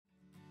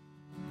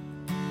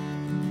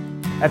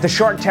At the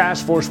Shark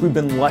Task Force, we've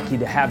been lucky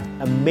to have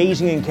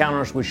amazing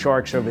encounters with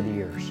sharks over the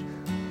years.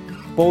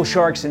 Bull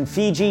sharks in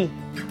Fiji,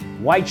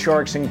 white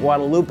sharks in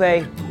Guadalupe,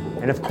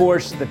 and of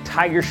course, the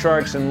tiger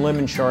sharks and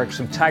lemon sharks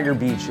of Tiger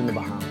Beach in the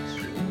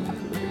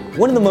Bahamas.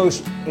 One of the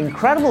most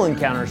incredible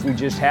encounters we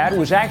just had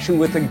was actually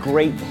with a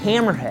great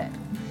hammerhead.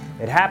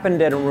 It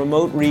happened at a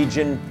remote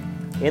region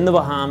in the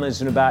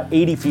Bahamas in about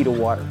 80 feet of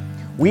water.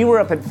 We were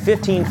up at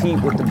 15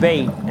 feet with the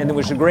bait, and there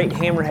was a great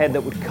hammerhead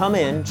that would come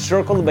in,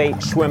 circle the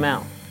bait, swim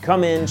out.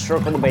 Come in,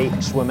 circle the bait,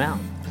 and swim out.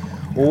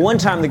 Well, one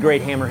time the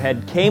great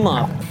hammerhead came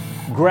up,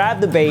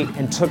 grabbed the bait,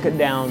 and took it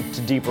down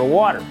to deeper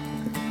water.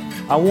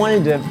 I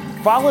wanted to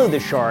follow the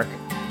shark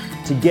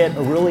to get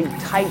a really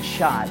tight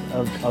shot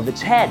of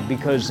its head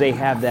because they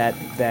have that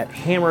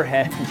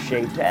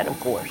hammerhead-shaped head, of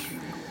course.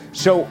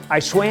 So I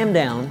swam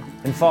down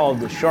and followed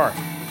the shark.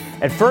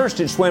 At first,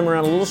 it swam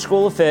around a little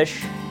school of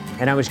fish,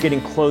 and I was getting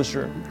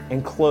closer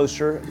and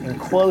closer and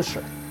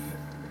closer.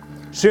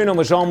 Soon I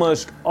was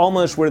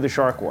almost where the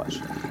shark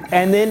was.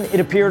 And then it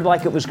appeared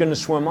like it was going to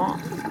swim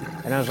off.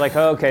 And I was like,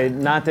 okay,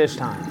 not this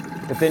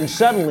time. But then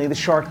suddenly the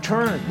shark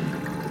turned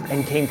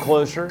and came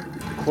closer,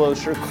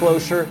 closer,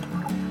 closer,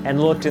 and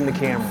looked in the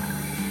camera.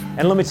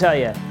 And let me tell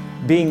you,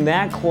 being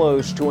that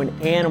close to an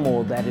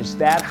animal that is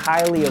that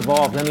highly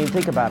evolved, I mean,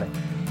 think about it.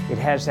 It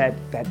has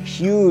that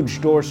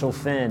huge dorsal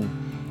fin.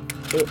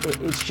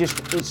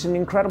 It's an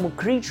incredible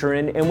creature.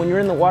 And when you're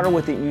in the water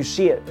with it, you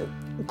see it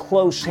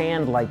close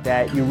hand like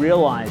that, you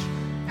realize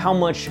how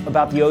much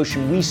about the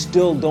ocean we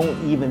still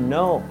don't even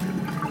know.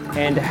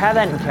 And to have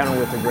that encounter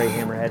with the great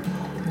hammerhead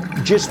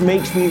just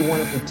makes me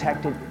want to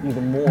protect it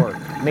even more.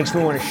 It makes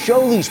me want to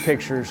show these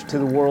pictures to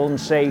the world and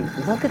say,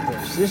 look at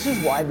this. This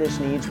is why this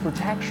needs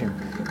protection,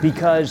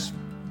 because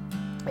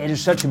it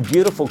is such a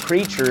beautiful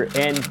creature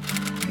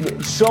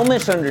and so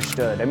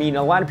misunderstood. I mean,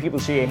 a lot of people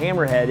see a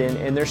hammerhead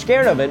and they're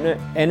scared of it,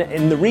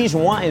 and the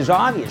reason why is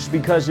obvious,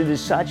 because it is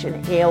such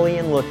an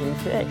alien-looking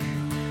fish.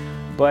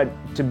 But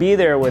to be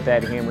there with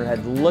that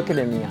hammerhead, look it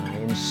in the eye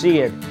and see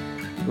it,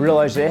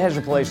 realize that it has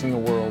a place in the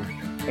world.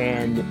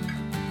 And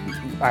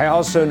I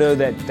also know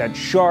that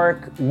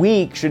Shark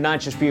Week should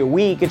not just be a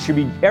week, it should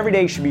be, every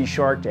day should be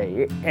Shark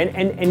Day.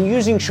 And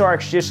using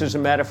sharks just as a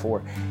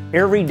metaphor,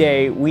 every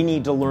day we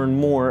need to learn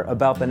more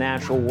about the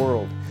natural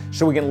world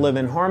so we can live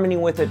in harmony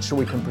with it, so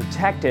we can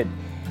protect it,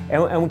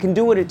 and we can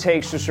do what it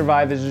takes to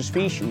survive as a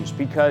species,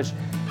 because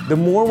the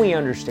more we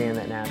understand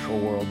that natural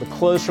world, the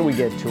closer we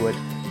get to it,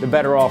 the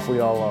better off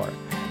we all are.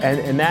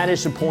 And that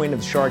is the point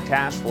of the Shark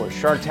Task Force.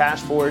 Shark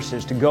Task Force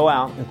is to go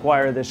out and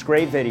acquire this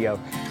great video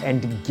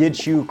and to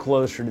get you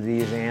closer to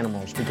these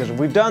animals. Because if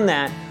we've done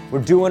that,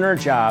 we're doing our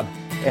job,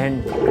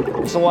 and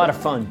it's a lot of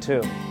fun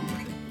too.